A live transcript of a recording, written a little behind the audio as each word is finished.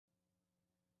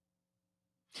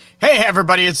Hey,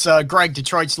 everybody, it's Greg,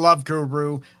 Detroit's Love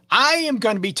Guru. I am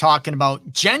going to be talking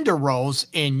about gender roles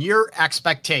in your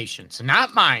expectations,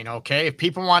 not mine, okay? If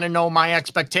people want to know my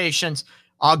expectations,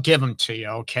 I'll give them to you,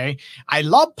 okay? I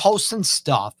love posting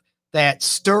stuff that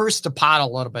stirs the pot a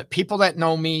little bit. People that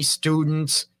know me,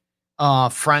 students,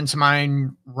 friends of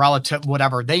mine, relative,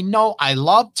 whatever, they know I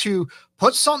love to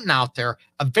put something out there,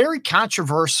 a very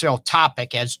controversial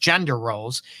topic as gender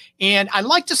roles. And I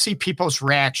like to see people's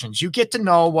reactions. You get to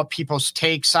know what people's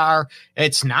takes are.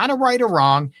 It's not a right or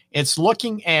wrong. It's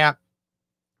looking at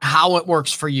how it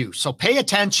works for you. So pay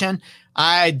attention.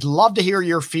 I'd love to hear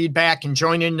your feedback and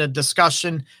join in the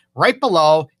discussion right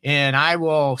below. And I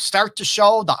will start the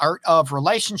show, the Art of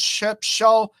Relationship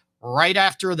show, right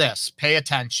after this. Pay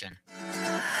attention.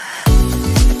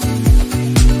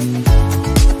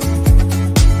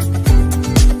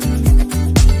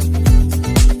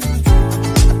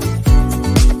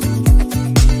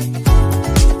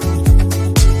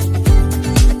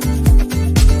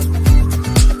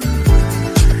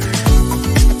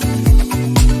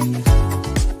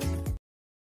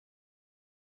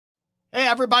 Hey,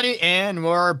 everybody, and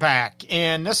we're back.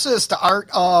 And this is the Art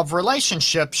of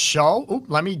Relationship show. Ooh,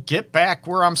 let me get back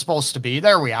where I'm supposed to be.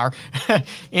 There we are.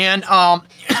 And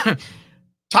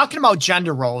talking about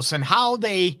gender roles and how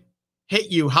they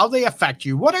hit you, how they affect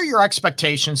you. What are your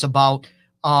expectations about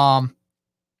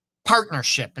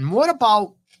partnership? And what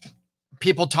about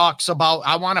people talks about,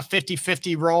 I want a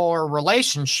 50-50 role or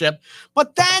relationship,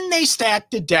 but then they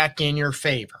stack the deck in your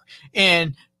favor.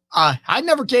 And I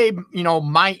never gave,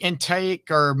 my intake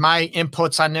or my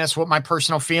inputs on this, what my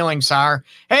personal feelings are.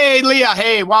 Hey, Leah.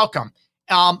 Hey, welcome.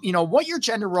 What your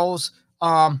gender roles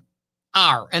are.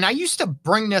 And I used to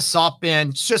bring this up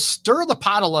and just stir the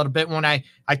pot a little bit when I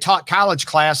taught college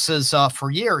classes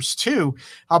for years too,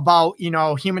 about,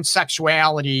 human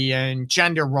sexuality and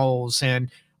gender roles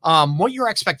and what your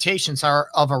expectations are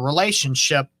of a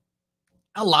relationship.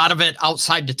 A lot of it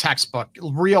outside the textbook,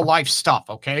 real life stuff.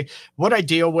 Okay. What I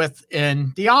deal with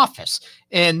in the office.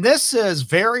 And this is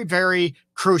very, very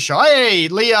crucial. Hey,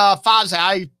 Leah Faza,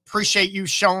 I appreciate you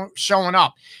showing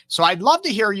up. So I'd love to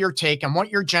hear your take on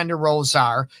what your gender roles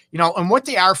are, and what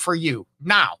they are for you.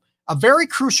 Now, a very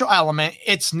crucial element.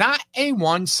 It's not a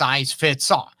one size fits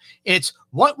all. It's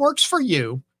what works for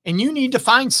you. And you need to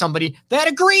find somebody that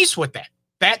agrees with that.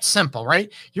 That's simple, right?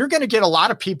 You're going to get a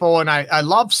lot of people. And I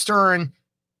love stirring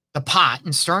the pot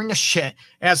and stirring the shit,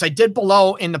 as I did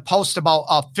below in the post about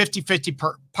a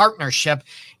 50-50 partnership,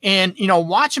 and,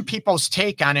 watching people's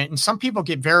take on it. And some people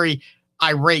get very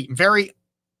irate and very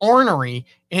ornery,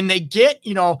 and they get,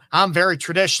 I'm very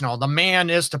traditional. The man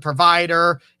is the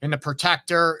provider and the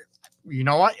protector. You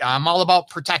know what? I'm all about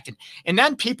protecting. And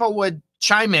then people would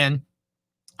chime in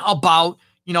about,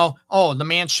 the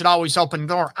man should always open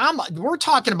the door. We're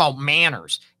talking about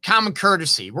manners, common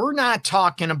courtesy. We're not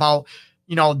talking about,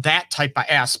 that type of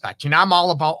aspect. I'm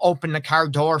all about opening the car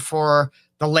door for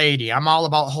the lady. I'm all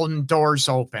about holding doors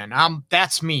open.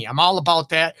 That's me. I'm all about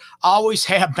that. Always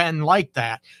have been like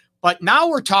that. But now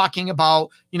we're talking about,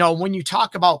 when you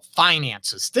talk about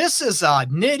finances, this is a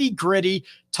nitty gritty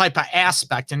type of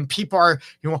aspect. And people are,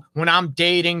 when I'm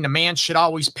dating, the man should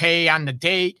always pay on the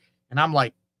date. And I'm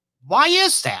like, why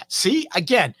is that? See,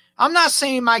 again, I'm not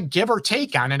saying my give or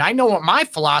take on it. I know what my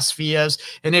philosophy is.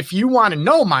 And if you want to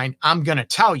know mine, I'm going to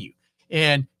tell you.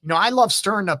 And, I love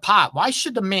stirring the pot. Why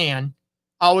should the man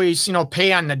always,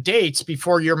 pay on the dates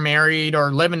before you're married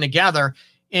or living together?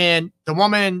 And the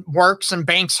woman works and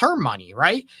banks her money,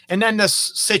 right? And then this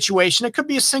situation, it could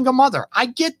be a single mother. I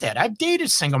get that. I've dated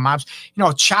single moms,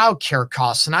 childcare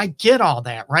costs, and I get all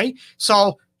that, right?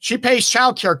 So she pays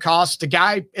childcare costs. The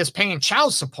guy is paying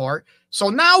child support. So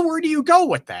now where do you go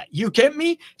with that? You get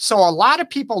me? So a lot of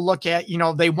people look at,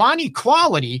 they want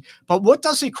equality, but what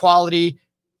does equality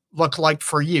look like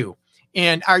for you?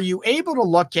 And are you able to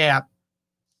look at,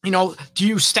 do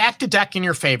you stack the deck in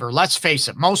your favor? Let's face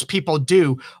it, most people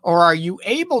do. Or are you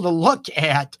able to look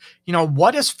at,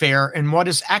 what is fair and what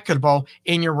is equitable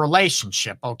in your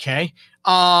relationship? Okay.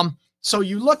 So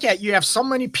you look at, you have so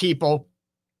many people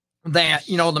that,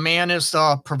 the man is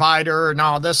the provider and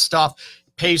all this stuff,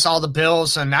 pays all the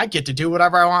bills, and I get to do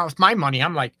whatever I want with my money.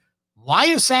 I'm like, why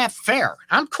is that fair?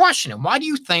 I'm questioning. Why do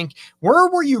you think, where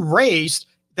were you raised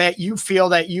that you feel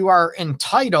that you are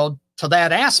entitled to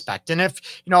that aspect? And if,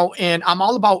 and I'm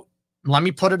all about, let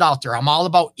me put it out there, I'm all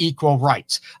about equal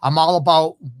rights. I'm all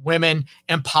about women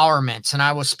empowerment. And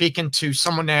I was speaking to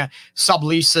someone that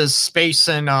subleases space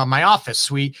in my office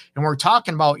suite, and we're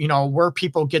talking about, where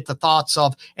people get the thoughts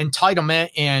of entitlement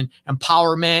and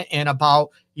empowerment and about,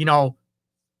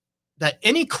 the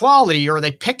inequality, or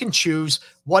they pick and choose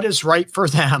what is right for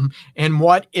them and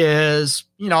what is,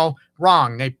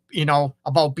 wrong. They,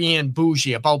 about being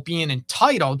bougie, about being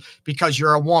entitled because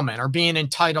you're a woman, or being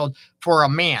entitled for a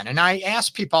man. And I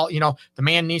ask people, the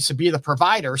man needs to be the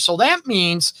provider. So that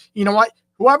means,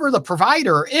 whoever the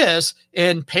provider is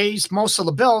and pays most of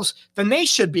the bills, then they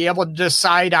should be able to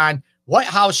decide on what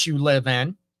house you live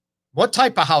in, what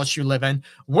type of house you live in,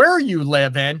 where you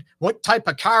live in, what type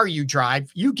of car you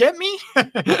drive. You get me?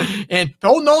 And,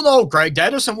 oh, no, Greg,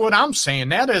 that isn't what I'm saying.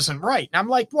 That isn't right. And I'm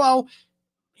like, well,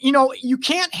 you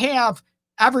can't have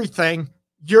everything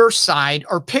your side,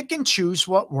 or pick and choose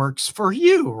what works for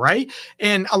you, right?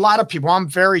 And a lot of people, I'm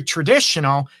very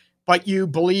traditional, but you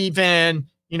believe in,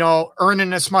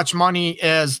 earning as much money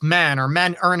as men, or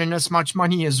men earning as much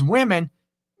money as women,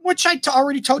 which I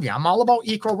already told you, I'm all about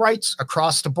equal rights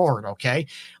across the board, okay?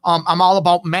 I'm all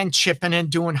about men chipping in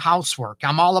doing housework.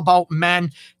 I'm all about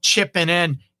men chipping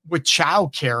in with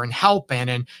childcare and helping.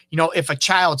 And, if a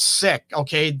child's sick,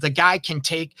 okay, the guy can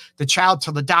take the child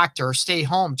to the doctor or stay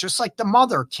home just like the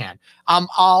mother can. I'm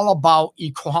all about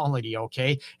equality,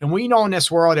 okay? And we know in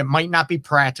this world, it might not be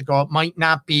practical. It might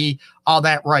not be all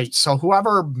that right. So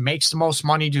whoever makes the most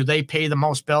money, do they pay the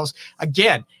most bills?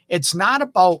 Again, it's not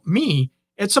about me.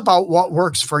 It's about what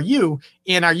works for you.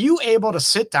 And are you able to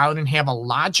sit down and have a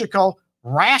logical,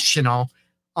 rational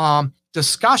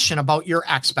discussion about your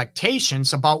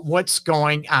expectations about what's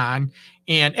going on?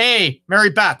 And hey,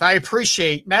 Mary Beth, I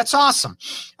appreciate, that's awesome.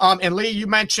 And Lee, you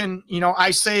mentioned,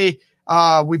 I say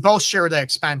we both share the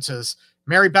expenses.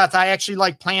 Mary Beth, I actually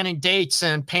like planning dates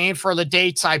and paying for the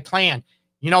dates I plan.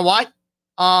 You know what?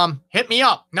 Hit me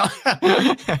up. No,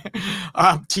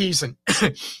 I'm teasing.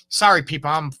 Sorry, people.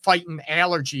 I'm fighting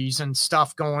allergies and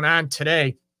stuff going on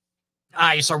today.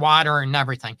 Ice or water and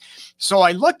everything. So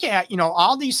I look at,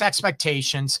 all these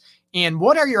expectations, and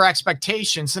what are your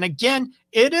expectations? And again,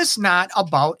 it is not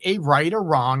about a right or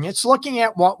wrong. It's looking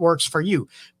at what works for you.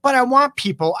 But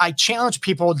I challenge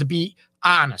people to be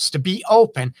honest, to be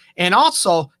open, and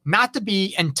also not to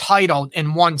be entitled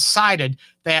and one-sided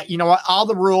that, all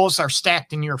the rules are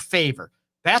stacked in your favor.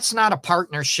 That's not a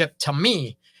partnership to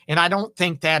me. And I don't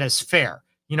think that is fair.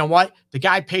 You know what? The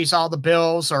guy pays all the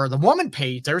bills, or the woman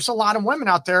pays. There's a lot of women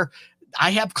out there.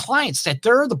 I have clients that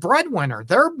they're the breadwinner.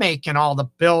 They're making all the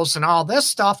bills and all this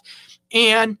stuff.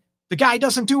 And the guy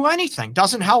doesn't do anything,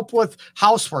 doesn't help with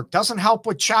housework, doesn't help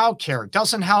with childcare,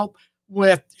 doesn't help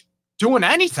with doing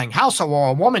anything.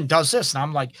 A woman does this. And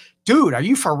I'm like, dude, are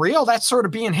you for real? That's sort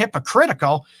of being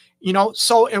hypocritical.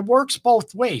 So it works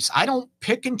both ways. I don't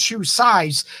pick and choose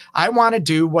sides. I want to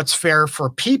do what's fair for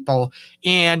people,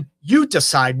 and you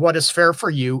decide what is fair for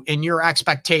you and your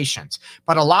expectations.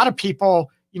 But a lot of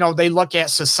people, they look at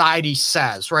society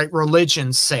says, right?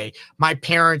 Religions say, my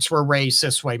parents were raised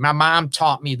this way. My mom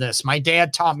taught me this. My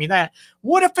dad taught me that.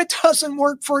 What if it doesn't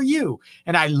work for you?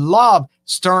 And I love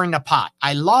stirring the pot.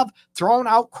 I love throwing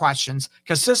out questions,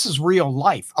 because this is real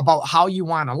life about how you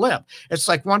want to live. It's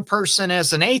like one person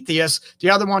is an atheist,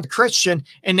 the other one's a Christian,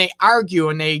 and they argue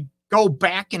and they go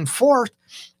back and forth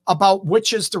about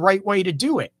which is the right way to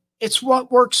do it. It's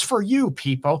what works for you,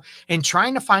 people, and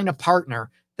trying to find a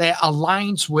partner that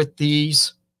aligns with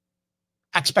these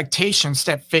expectations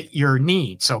that fit your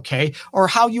needs, okay? Or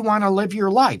how you want to live your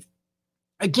life.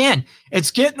 Again, it's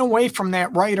getting away from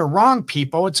that right or wrong,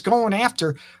 people. It's going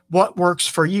after what works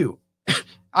for you.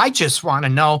 I just want to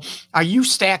know, are you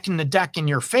stacking the deck in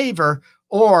your favor,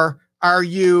 or are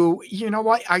you,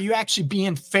 are you actually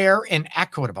being fair and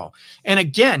equitable? And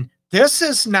again, this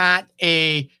is not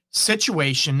a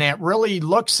situation that really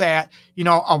looks at,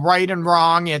 a right and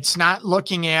wrong. It's not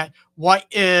looking at what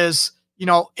is,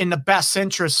 in the best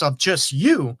interest of just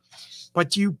you,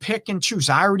 but you pick and choose.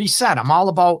 I already said, I'm all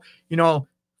about,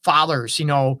 fathers,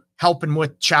 helping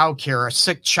with childcare, a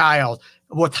sick child,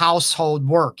 with household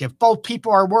work. If both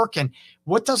people are working,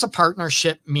 what does a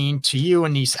partnership mean to you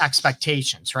and these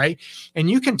expectations, right?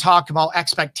 And you can talk about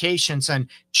expectations and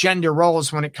gender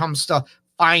roles when it comes to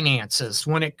finances,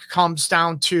 when it comes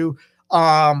down to,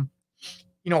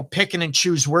 picking and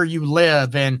choose where you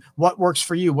live and what works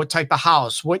for you, what type of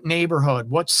house, what neighborhood,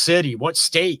 what city, what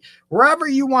state, wherever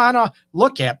you want to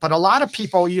look at. But a lot of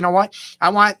people, I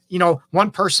want,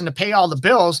 one person to pay all the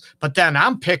bills, but then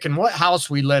I'm picking what house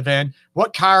we live in,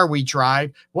 what car we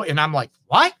drive, and I'm like,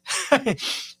 what?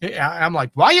 I'm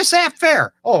like, why is that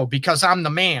fair? Oh, because I'm the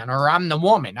man or I'm the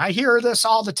woman. I hear this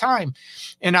all the time.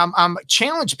 And I'm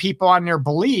challenge people on their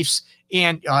beliefs.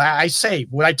 And I say,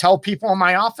 what I tell people in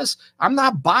my office, I'm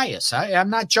not biased. I'm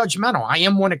not judgmental. I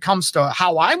am when it comes to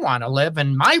how I want to live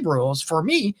and my rules for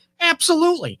me.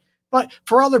 Absolutely. But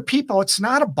for other people, it's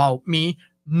not about me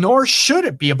nor should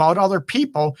it be about other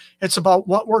people. It's about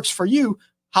what works for you.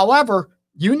 However,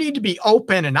 you need to be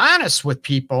open and honest with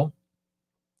people,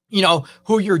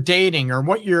 who you're dating or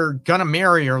what you're going to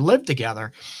marry or live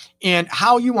together, and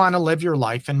how you want to live your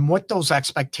life and what those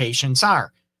expectations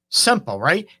are. Simple,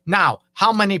 right? Now,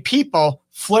 how many people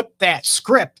flip that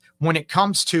script when it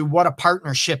comes to what a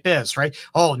partnership is, right?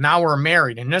 Oh, now we're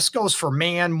married. And this goes for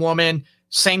man, woman,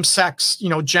 same sex,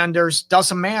 genders,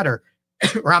 doesn't matter.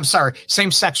 Or I'm sorry,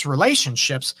 same sex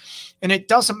relationships. And it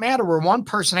doesn't matter where one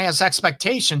person has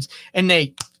expectations and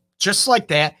they, just like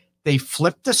that, they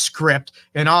flip the script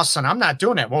and all of a sudden, I'm not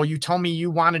doing it. Well, you told me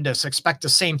you wanted to expect the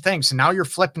same things. And now you're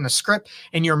flipping the script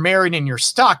and you're married and you're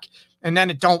stuck. And then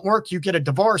it don't work. You get a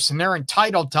divorce and they're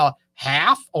entitled to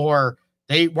half, or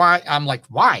they want, I'm like,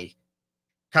 why?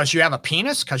 Because you have a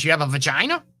penis? Because you have a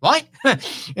vagina? What?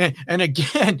 and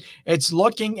again, it's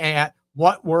looking at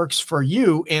what works for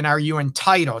you. And are you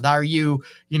entitled? Are you,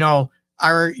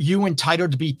 are you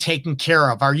entitled to be taken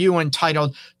care of? Are you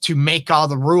entitled to make all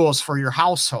the rules for your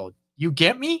household? You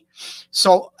get me?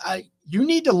 So you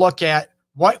need to look at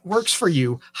what works for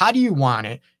you. How do you want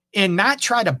it? And not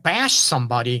try to bash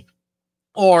somebody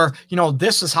or,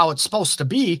 this is how it's supposed to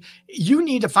be. You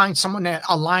need to find someone that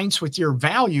aligns with your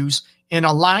values and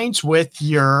aligns with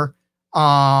your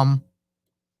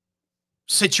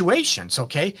situations,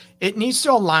 okay? It needs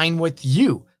to align with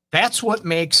you. That's what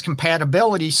makes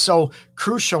compatibility so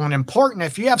crucial and important.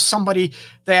 If you have somebody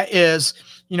that is,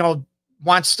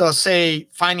 wants to say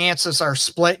finances are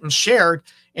split and shared,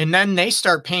 and then they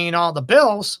start paying all the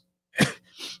bills,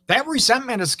 that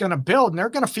resentment is going to build and they're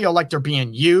going to feel like they're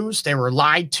being used. They were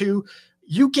lied to.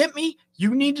 You get me?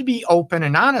 You need to be open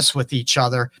and honest with each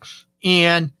other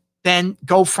and then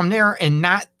go from there and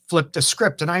not flip the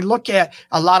script. And I look at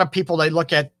a lot of people, they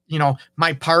look at,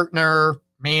 my partner,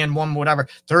 man, woman, whatever,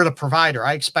 they're the provider.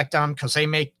 I expect them because they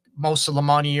make most of the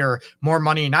money or more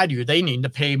money than I do. They need to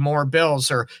pay more bills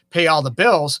or pay all the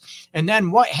bills. And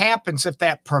then what happens if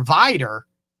that provider,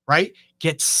 right,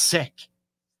 gets sick?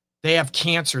 They have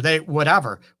cancer,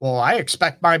 whatever. Well, I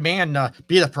expect my man to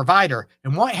be the provider.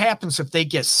 And what happens if they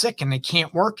get sick and they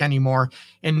can't work anymore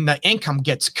and the income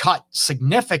gets cut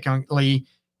significantly?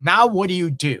 Now, what do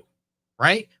you do?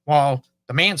 Right? Well,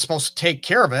 the man's supposed to take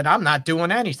care of it. I'm not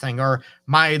doing anything. Or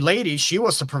my lady, she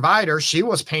was the provider. She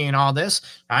was paying all this.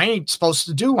 I ain't supposed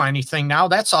to do anything now.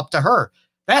 That's up to her.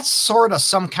 That's sort of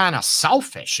some kind of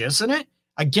selfish, isn't it?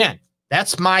 Again,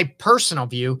 that's my personal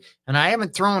view. And I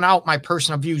haven't thrown out my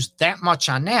personal views that much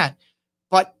on that,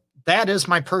 but that is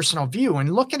my personal view.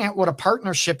 And looking at what a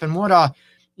partnership and what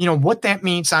what that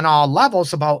means on all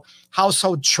levels about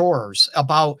household chores,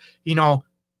 about,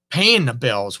 paying the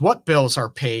bills, what bills are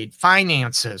paid,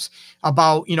 finances,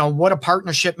 about, what a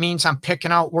partnership means on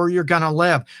picking out where you're going to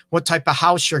live, what type of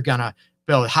house you're going to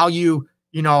build, how you,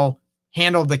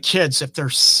 handle the kids if they're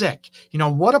sick,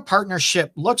 what a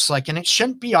partnership looks like. And it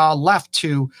shouldn't be all left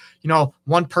to,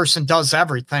 one person does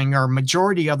everything or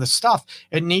majority of the stuff.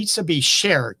 It needs to be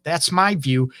shared. That's my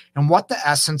view. And what the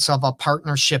essence of a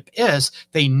partnership is,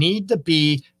 they need to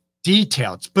be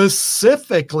detailed,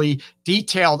 specifically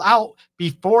detailed out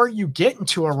before you get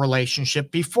into a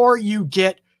relationship, before you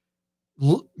get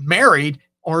married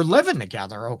or living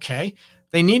together. Okay.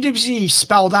 They need to be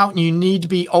spelled out and you need to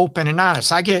be open and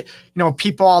honest. I get,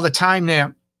 people all the time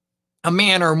that a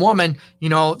man or a woman,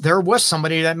 they're with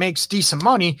somebody that makes decent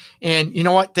money and you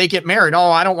know what? They get married.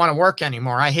 Oh, I don't want to work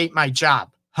anymore. I hate my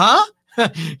job. Huh?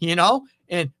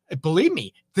 And believe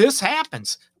me, this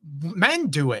happens. Men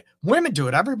do it. Women do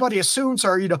it. Everybody assumes,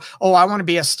 or, oh, I want to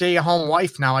be a stay-at-home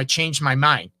wife now. I changed my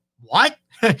mind. What?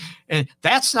 And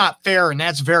that's not fair. And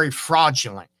that's very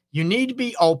fraudulent. You need to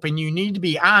be open. You need to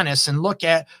be honest and look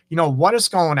at, what is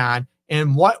going on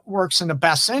and what works in the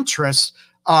best interest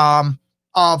of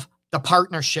the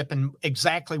partnership and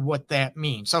exactly what that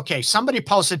means. Okay. Somebody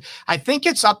posted, I think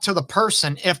it's up to the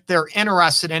person if they're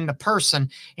interested in the person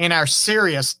and are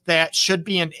serious. That should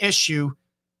be an issue.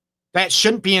 That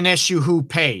shouldn't be an issue who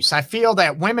pays. I feel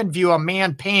that women view a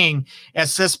man paying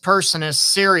as this person is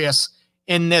serious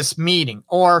in this meeting.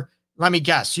 Or let me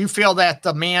guess, you feel that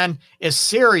the man is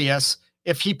serious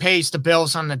if he pays the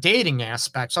bills on the dating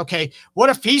aspects. Okay, what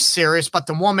if he's serious, but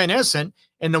the woman isn't,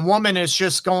 and the woman is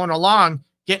just going along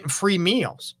getting free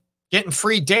meals, getting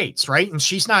free dates, right? And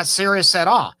she's not serious at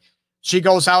all. She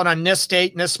goes out on this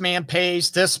date and this man pays.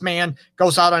 This man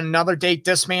goes out on another date,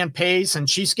 this man pays, and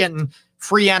she's getting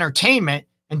free entertainment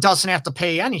and doesn't have to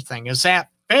pay anything. Is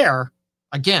that fair?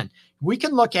 Again, we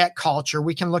can look at culture.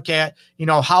 We can look at,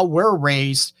 how we're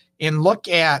raised and look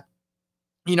at,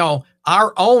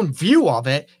 our own view of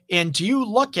it. And do you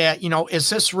look at, is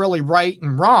this really right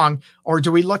and wrong? Or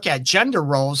do we look at gender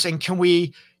roles and can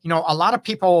we, a lot of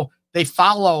people, they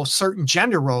follow certain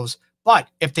gender roles, but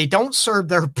if they don't serve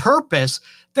their purpose,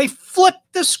 they flip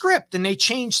the script and they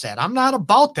change that. I'm not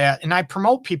about that. And I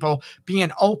promote people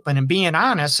being open and being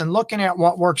honest and looking at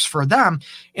what works for them.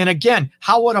 And again,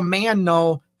 how would a man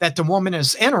know that the woman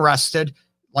is interested?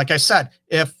 Like I said,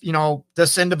 if,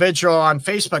 this individual on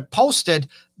Facebook posted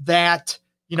that,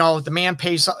 the man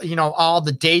pays, all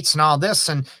the dates and all this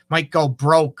and might go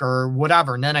broke or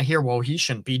whatever. And then I hear, well, he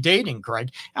shouldn't be dating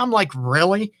Greg. I'm like,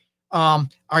 really?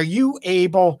 Are you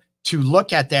able to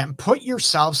look at that and put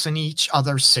yourselves in each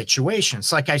other's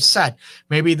situations? Like I said,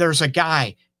 maybe there's a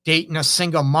guy dating a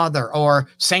single mother or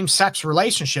same-sex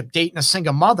relationship dating a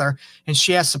single mother, and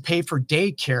she has to pay for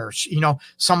daycare,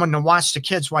 someone to watch the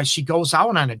kids while she goes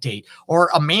out on a date. Or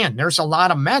a man, there's a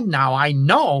lot of men now I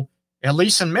know, at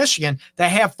least in Michigan,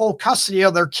 that have full custody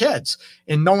of their kids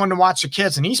and no one to watch the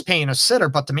kids, and he's paying a sitter,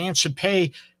 but the man should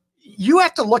pay. You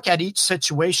have to look at each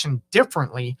situation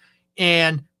differently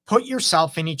and put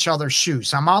yourself in each other's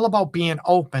shoes. I'm all about being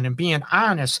open and being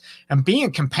honest and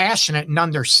being compassionate and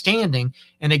understanding.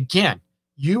 And again,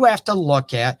 you have to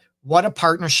look at what a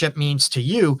partnership means to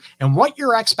you and what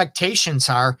your expectations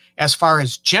are as far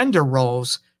as gender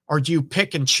roles, or do you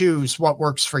pick and choose what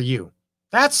works for you?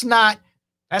 That's not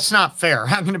fair.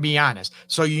 I'm going to be honest.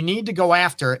 So you need to go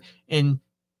after it. And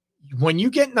when you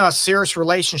get in a serious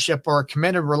relationship or a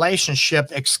committed relationship,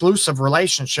 exclusive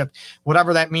relationship,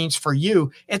 whatever that means for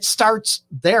you, it starts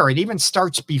there. It even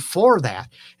starts before that.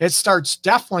 It starts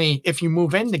definitely if you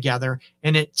move in together,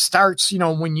 and it starts,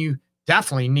 when you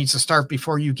definitely needs to start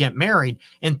before you get married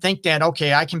and think that,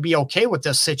 okay, I can be okay with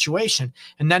this situation.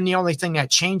 And then the only thing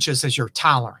that changes is your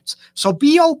tolerance. So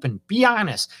be open, be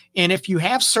honest. And if you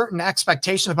have certain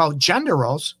expectations about gender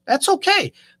roles, that's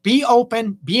okay. Be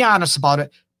open, be honest about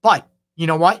it. But you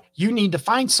know what? You need to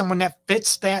find someone that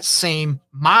fits that same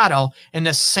model and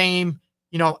the same,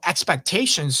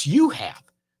 expectations you have.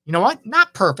 You know what?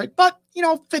 Not perfect, but,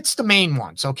 fits the main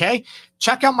ones. Okay.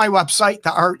 Check out my website,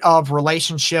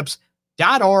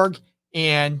 theartofrelationships.org,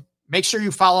 and make sure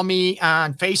you follow me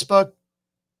on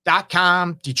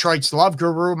Facebook.com, Detroit's Love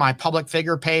Guru, my public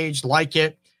figure page. Like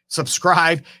it,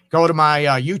 subscribe, go to my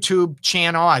YouTube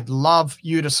channel. I'd love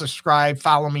you to subscribe,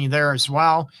 follow me there as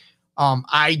well.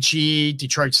 IG,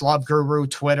 Detroit's Love Guru,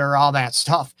 Twitter, all that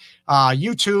stuff.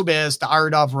 YouTube is The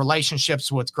Art of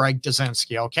Relationships with Greg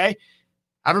Dazinski. Okay.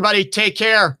 Everybody take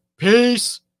care.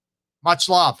 Peace. Much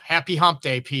love. Happy hump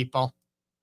day, people.